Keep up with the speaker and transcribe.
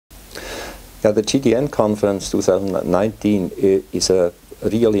Yeah, the GDN conference 2019 is a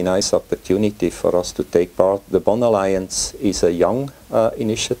really nice opportunity for us to take part. The Bonn Alliance is a young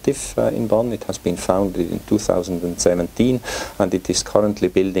initiative in Bonn. It has been founded in 2017 and it is currently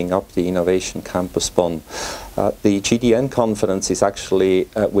building up the Innovation Campus Bonn. The GDN conference is actually,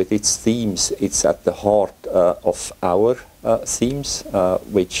 with its themes, it's at the heart of our themes,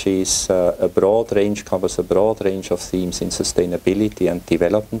 which is a broad range, covers a broad range of themes in sustainability and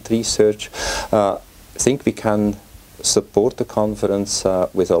development research. I think we can support the conference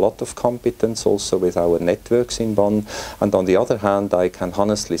with a lot of competence, also with our networks in Bonn. And on the other hand, I can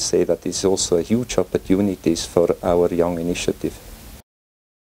honestly say that this is also a huge opportunities for our young initiative.